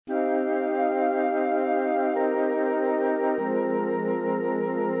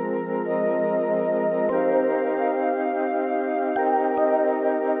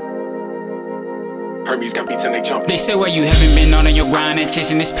Aries got beats and they jump. They say why you haven't been on your grind and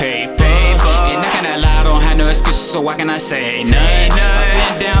chasing this paper. And I cannot lie, I don't have no excuses, so why can I say nothing?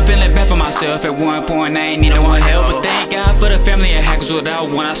 I've been down, feeling bad for myself. At one point, I ain't need no one help, but thank God for the family and hackers. Without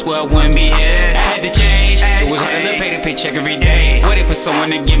one, I swear I wouldn't be here. I had to change. It was hard to pay the paycheck every day, waiting for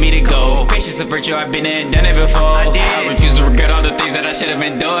someone to give me the goal. Patience a virtue, I've been there and done it before. I refuse to regret all the things that I should have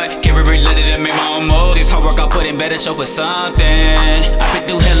been doing. Can't let it and make my own moves. This hard work I put in better show for something. I've been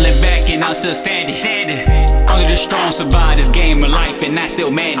through hell and back and I'm still standing. Only the strong survive this game of life and I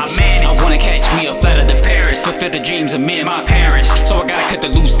still manage. I wanna catch me a flight of the Paris, fulfill the dreams of me and my parents. So I gotta cut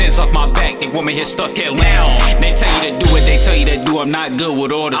the loose ends off my back. They want me here stuck at now. They tell you to do what they tell you to do. I'm not good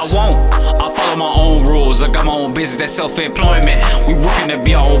with orders. I follow my own rules. I got my own business, that's self-employment. We working to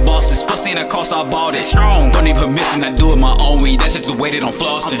be our own bosses. First ain't a cost, I bought it. Don't need permission, I do it my own way. That's just the way that I'm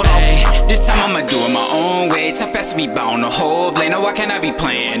flossing. Hey, this time I'ma do it my own way. Time passing me by on the whole blade. No, I cannot be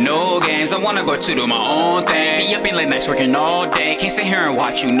playing no games. I wanna go to do my own thing. Be up in late nights working all day. Can't sit here and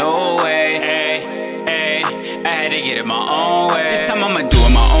watch you, no way. I had to get it my own way. This time I'ma do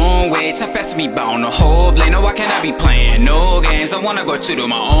it my own way. Time passing me by on the whole blade. No, I cannot be playing no games. I wanna go to do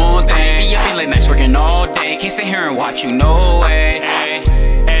my own thing. Be up in late nights working all day. Can't sit here and watch you, no way.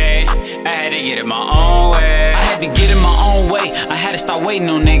 I had to get it my own way. I had to get it my own way. I had to start waiting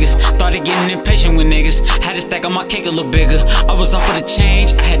on niggas. Started getting impatient with niggas. Had to stack on my cake a little bigger. I was off for the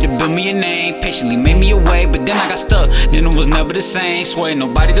change. I had to build me a name. Patiently made me a way, but then I got stuck. Then it was never the same. Swear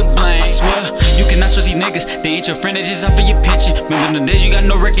nobody to blame. I swear you cannot trust these niggas. They ain't your friend, they just out for your pension. Remember the days you got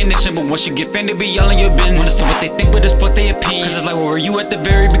no recognition, but once you get famous, they be all in your business. Wanna say what they think, but it's fuck their opinion. Cause it's like, where were you at the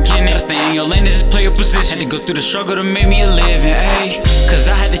very beginning? Gotta stay in your lane and just play your position. Had to go through the struggle to make me a living, ayy. Cause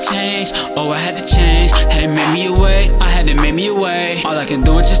I had to change, oh I had to change. Had to make me a way, I had to make me a way. All I can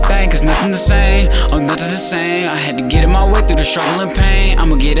do is just think, cause nothing the same, oh nothing the same. I had to get it my way through the struggle and pain.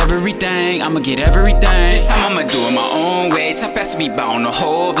 I'ma get everything, I'ma get everything. This time I'ma do it my own way. Time passing me by on the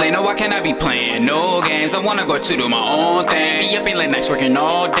whole blade. No, I cannot be playing no games. I wanna go to do my own thing. Be up in late nights working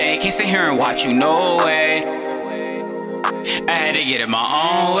all day. Can't sit here and watch you, no way. I had to get it my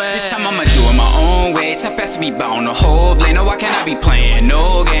own way. This time I'ma do it my own way. Time passing me by on the whole blade. No, I cannot be playing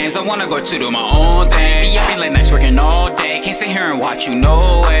no games. I wanna go to do my own thing. Be up in late nights working all day. Can't sit here and watch you,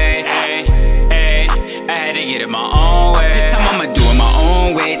 no way. I had to get it my own way. This time I'ma do it my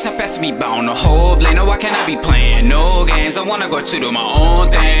own way. Time passing me by on the whole blade. No, I cannot be playing no games. I wanna go to do my own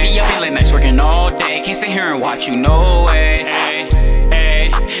thing. Be up in late nights working all day. Can't sit here and watch you, no way.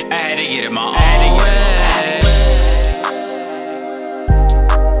 I had to get it my own way.